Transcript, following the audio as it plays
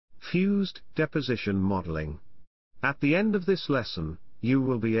fused deposition modeling. At the end of this lesson, you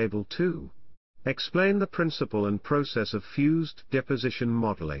will be able to explain the principle and process of fused deposition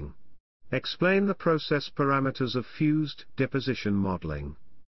modeling, explain the process parameters of fused deposition modeling,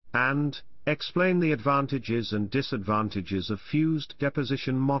 and explain the advantages and disadvantages of fused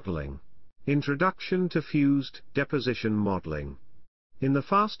deposition modeling. Introduction to fused deposition modeling. In the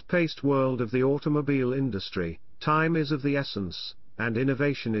fast-paced world of the automobile industry, time is of the essence, and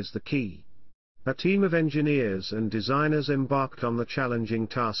innovation is the key. A team of engineers and designers embarked on the challenging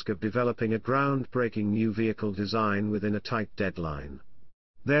task of developing a groundbreaking new vehicle design within a tight deadline.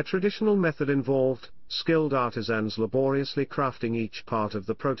 Their traditional method involved skilled artisans laboriously crafting each part of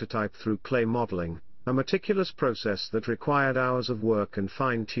the prototype through clay modeling, a meticulous process that required hours of work and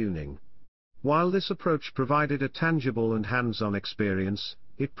fine-tuning. While this approach provided a tangible and hands-on experience,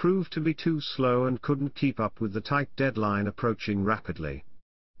 it proved to be too slow and couldn't keep up with the tight deadline approaching rapidly.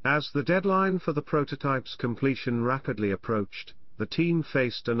 As the deadline for the prototype's completion rapidly approached, the team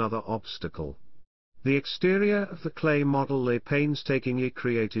faced another obstacle. The exterior of the clay model they painstakingly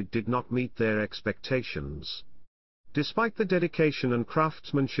created did not meet their expectations. Despite the dedication and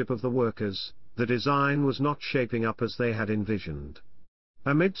craftsmanship of the workers, the design was not shaping up as they had envisioned.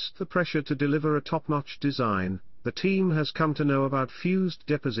 Amidst the pressure to deliver a top-notch design, the team has come to know about fused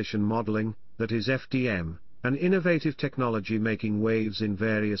deposition modeling, that is FDM, an innovative technology making waves in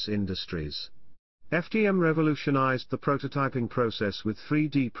various industries. FDM revolutionized the prototyping process with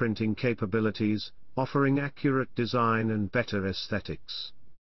 3D printing capabilities, offering accurate design and better aesthetics.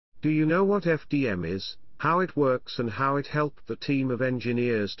 Do you know what FDM is, how it works and how it helped the team of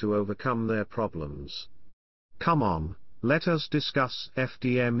engineers to overcome their problems? Come on, let us discuss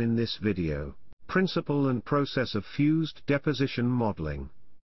FDM in this video. Principle and process of fused deposition modeling.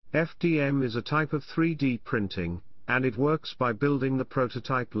 FDM is a type of 3D printing, and it works by building the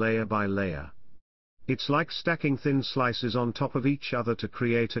prototype layer by layer. It's like stacking thin slices on top of each other to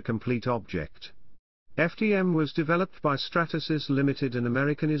create a complete object. FDM was developed by Stratasys Limited, an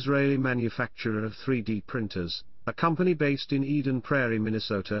American-Israeli manufacturer of 3D printers, a company based in Eden Prairie,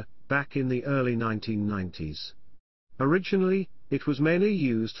 Minnesota, back in the early 1990s. Originally, it was mainly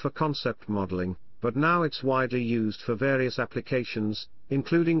used for concept modeling, but now it's widely used for various applications,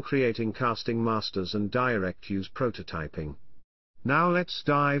 including creating casting masters and direct-use prototyping. Now let's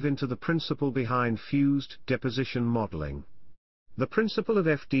dive into the principle behind fused deposition modeling. The principle of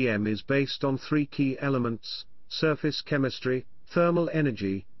FDM is based on three key elements: surface chemistry, thermal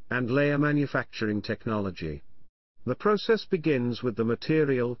energy, and layer manufacturing technology. The process begins with the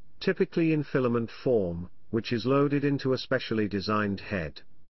material, typically in filament form, which is loaded into a specially designed head.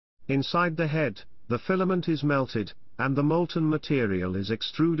 Inside the head, the filament is melted, and the molten material is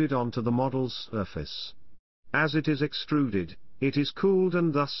extruded onto the model's surface. As it is extruded, it is cooled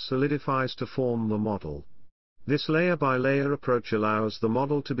and thus solidifies to form the model. This layer-by-layer approach allows the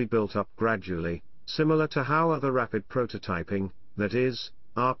model to be built up gradually, similar to how other rapid prototyping, that is,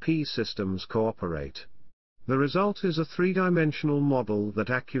 RP systems cooperate. The result is a three-dimensional model that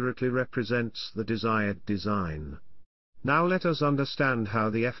accurately represents the desired design. Now let us understand how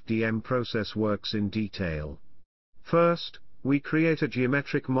the FDM process works in detail. First, we create a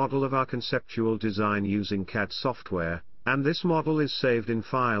geometric model of our conceptual design using CAD software, and this model is saved in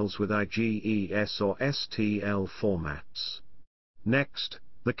files with IGES or STL formats. Next,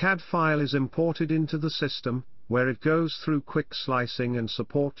 the CAD file is imported into the system, where it goes through quick slicing and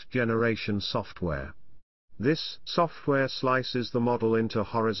support generation software. This software slices the model into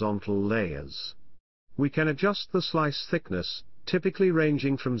horizontal layers. We can adjust the slice thickness, typically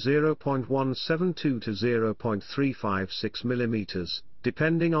ranging from 0.172 to 0.356 mm,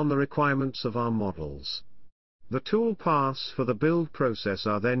 depending on the requirements of our models. The tool paths for the build process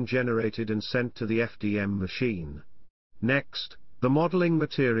are then generated and sent to the FDM machine. Next, the modeling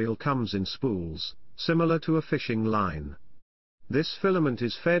material comes in spools, similar to a fishing line. This filament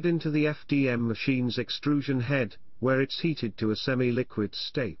is fed into the FDM machine's extrusion head, where it's heated to a semi-liquid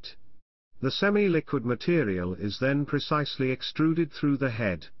state. The semi-liquid material is then precisely extruded through the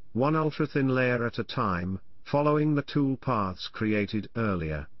head, one ultra-thin layer at a time, following the tool paths created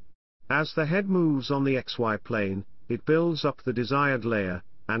earlier. As the head moves on the XY plane, it builds up the desired layer,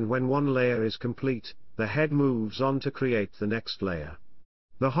 and when one layer is complete, the head moves on to create the next layer.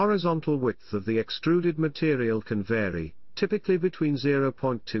 The horizontal width of the extruded material can vary, typically between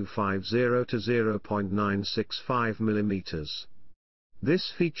 0.250 to 0.965 mm.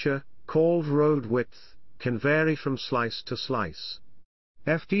 This feature, called road width, can vary from slice to slice.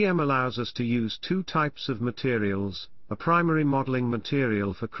 FDM allows us to use two types of materials, a primary modeling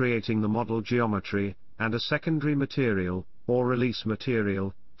material for creating the model geometry, and a secondary material, or release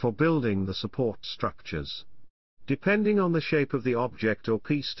material, for building the support structures. Depending on the shape of the object or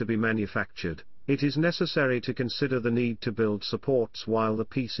piece to be manufactured, it is necessary to consider the need to build supports while the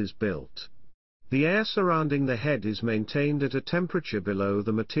piece is built. The air surrounding the head is maintained at a temperature below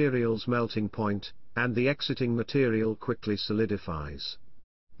the material's melting point, and the exiting material quickly solidifies.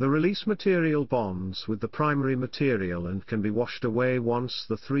 The release material bonds with the primary material and can be washed away once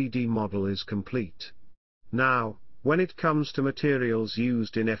the 3D model is complete. Now, when it comes to materials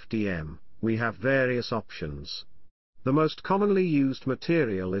used in FDM, we have various options. The most commonly used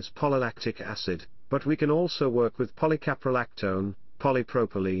material is polylactic acid, but we can also work with polycaprolactone,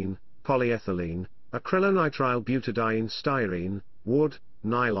 polypropylene, polyethylene, acrylonitrile butadiene styrene, wood,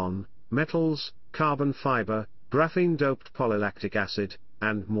 nylon, metals, carbon fiber, graphene-doped polylactic acid,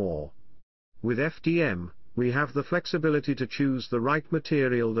 and more. With FDM, we have the flexibility to choose the right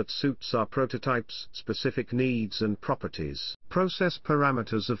material that suits our prototype's specific needs and properties. Process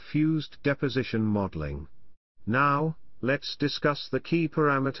parameters of fused deposition modeling. Now, let's discuss the key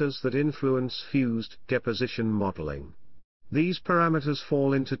parameters that influence fused deposition modeling. These parameters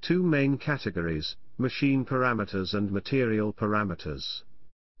fall into two main categories: machine parameters and material parameters.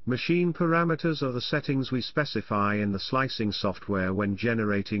 Machine parameters are the settings we specify in the slicing software when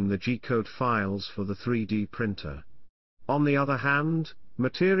generating the G-code files for the 3D printer. On the other hand,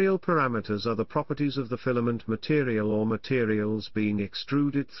 material parameters are the properties of the filament material or materials being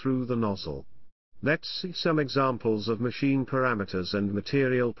extruded through the nozzle. Let's see some examples of machine parameters and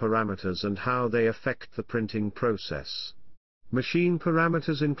material parameters and how they affect the printing process. Machine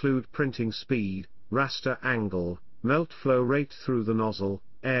parameters include printing speed, raster angle, melt flow rate through the nozzle,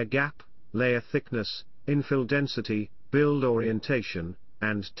 air gap, layer thickness, infill density, build orientation,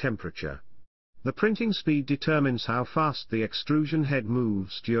 and temperature. The printing speed determines how fast the extrusion head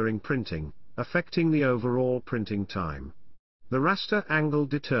moves during printing, affecting the overall printing time. The raster angle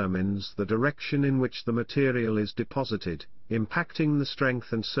determines the direction in which the material is deposited, impacting the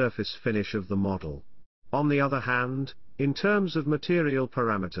strength and surface finish of the model. On the other hand, in terms of material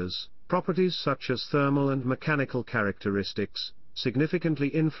parameters, properties such as thermal and mechanical characteristics significantly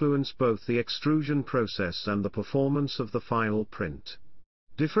influence both the extrusion process and the performance of the final print.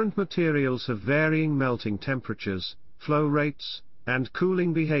 Different materials have varying melting temperatures, flow rates, and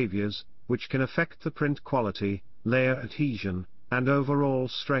cooling behaviors, which can affect the print quality, layer adhesion, and overall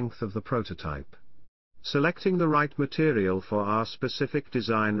strength of the prototype. Selecting the right material for our specific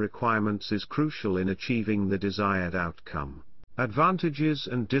design requirements is crucial in achieving the desired outcome. Advantages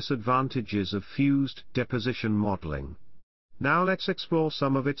and disadvantages of fused deposition modeling. Now let's explore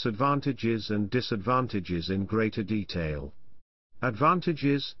some of its advantages and disadvantages in greater detail.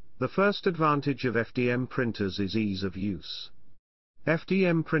 Advantages. The first advantage of FDM printers is ease of use.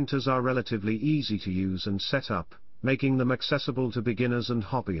 FDM printers are relatively easy to use and set up, making them accessible to beginners and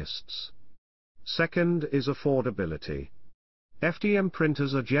hobbyists. Second is affordability. FDM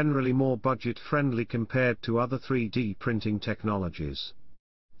printers are generally more budget-friendly compared to other 3D printing technologies.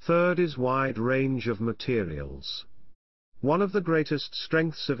 Third is wide range of materials. One of the greatest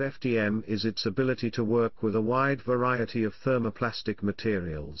strengths of FDM is its ability to work with a wide variety of thermoplastic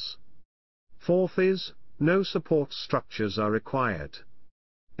materials. Fourth is, no support structures are required.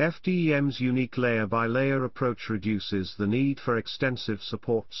 FDM's unique layer-by-layer approach reduces the need for extensive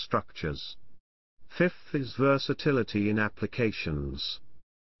support structures. Fifth is versatility in applications.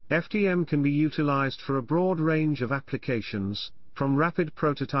 FDM can be utilized for a broad range of applications, from rapid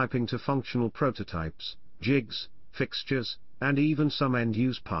prototyping to functional prototypes, jigs, fixtures, and even some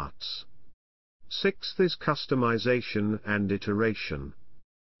end-use parts. Sixth is customization and iteration.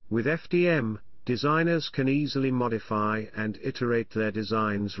 With FDM, designers can easily modify and iterate their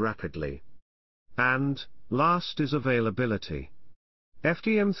designs rapidly. And, last is availability.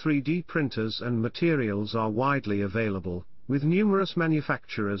 FDM 3D printers and materials are widely available, with numerous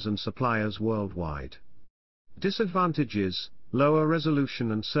manufacturers and suppliers worldwide. Disadvantages. Lower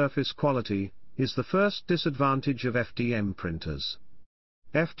resolution and surface quality is the first disadvantage of FDM printers.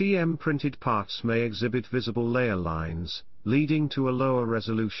 FDM printed parts may exhibit visible layer lines, leading to a lower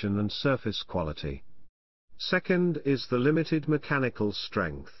resolution and surface quality. Second is the limited mechanical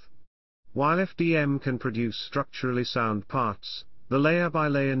strength. While FDM can produce structurally sound parts, the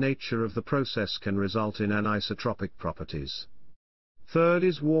layer-by-layer nature of the process can result in anisotropic properties. Third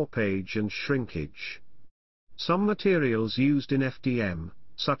is warpage and shrinkage. Some materials used in FDM,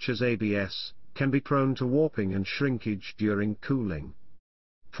 such as ABS, can be prone to warping and shrinkage during cooling.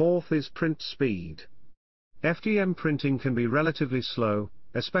 Fourth is print speed. FDM printing can be relatively slow,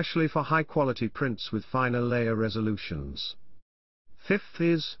 especially for high-quality prints with finer layer resolutions. Fifth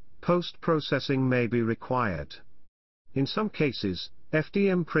is, post-processing may be required. In some cases,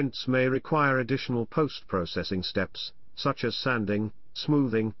 FDM prints may require additional post-processing steps, such as sanding,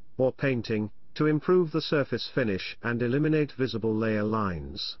 smoothing, or painting, to improve the surface finish and eliminate visible layer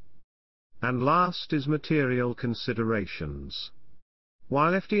lines. And last is material considerations.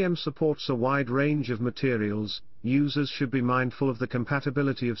 While FDM supports a wide range of materials, users should be mindful of the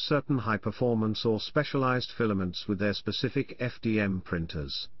compatibility of certain high-performance or specialized filaments with their specific FDM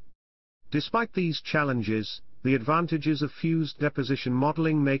printers. Despite these challenges, the advantages of fused deposition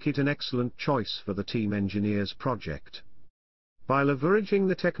modeling make it an excellent choice for the team engineers project. By leveraging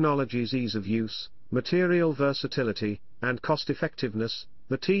the technology's ease of use, material versatility, and cost-effectiveness,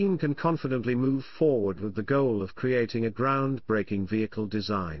 the team can confidently move forward with the goal of creating a groundbreaking vehicle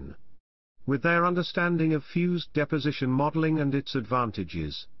design. With their understanding of fused deposition modeling and its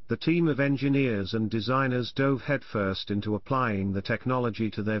advantages, the team of engineers and designers dove headfirst into applying the technology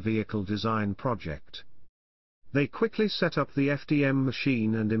to their vehicle design project. They quickly set up the FDM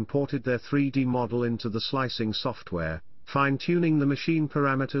machine and imported their 3D model into the slicing software, fine-tuning the machine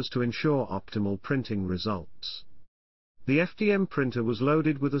parameters to ensure optimal printing results. The FDM printer was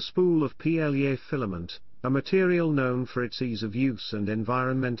loaded with a spool of PLA filament, a material known for its ease of use and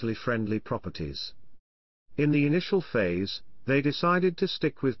environmentally friendly properties. In the initial phase, they decided to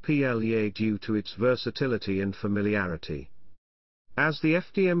stick with PLA due to its versatility and familiarity. As the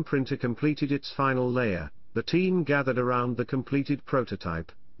FDM printer completed its final layer, the team gathered around the completed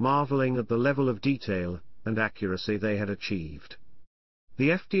prototype, marveling at the level of detail and accuracy they had achieved. The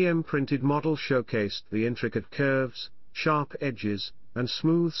FDM printed model showcased the intricate curves, sharp edges, and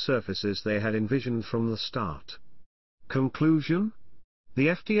smooth surfaces they had envisioned from the start. Conclusion? The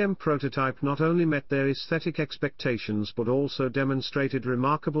FDM prototype not only met their aesthetic expectations but also demonstrated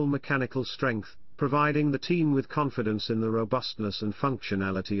remarkable mechanical strength, providing the team with confidence in the robustness and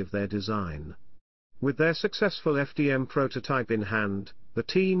functionality of their design. With their successful FDM prototype in hand, the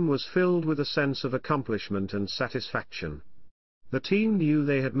team was filled with a sense of accomplishment and satisfaction. The team knew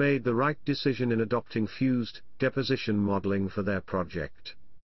they had made the right decision in adopting fused deposition modeling for their project.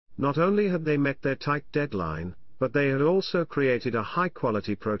 Not only had they met their tight deadline, but they had also created a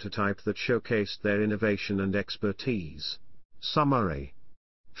high-quality prototype that showcased their innovation and expertise. Summary: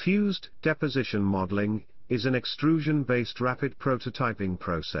 fused deposition modeling is an extrusion-based rapid prototyping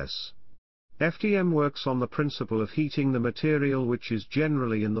process. FDM works on the principle of heating the material, which is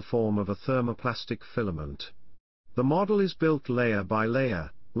generally in the form of a thermoplastic filament. The model is built layer by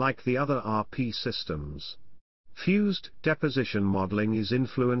layer, like the other RP systems. Fused deposition modeling is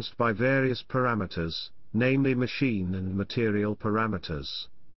influenced by various parameters, namely machine and material parameters.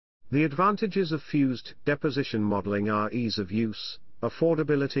 The advantages of fused deposition modeling are ease of use,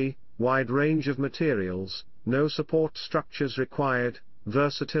 affordability, wide range of materials, no support structures required,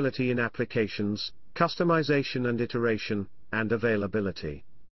 versatility in applications, customization and iteration, and availability.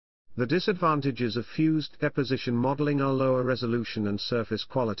 The disadvantages of fused deposition modeling are lower resolution and surface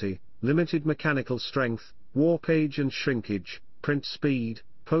quality, limited mechanical strength, warpage and shrinkage, print speed,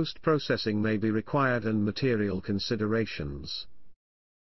 post-processing may be required, and material considerations.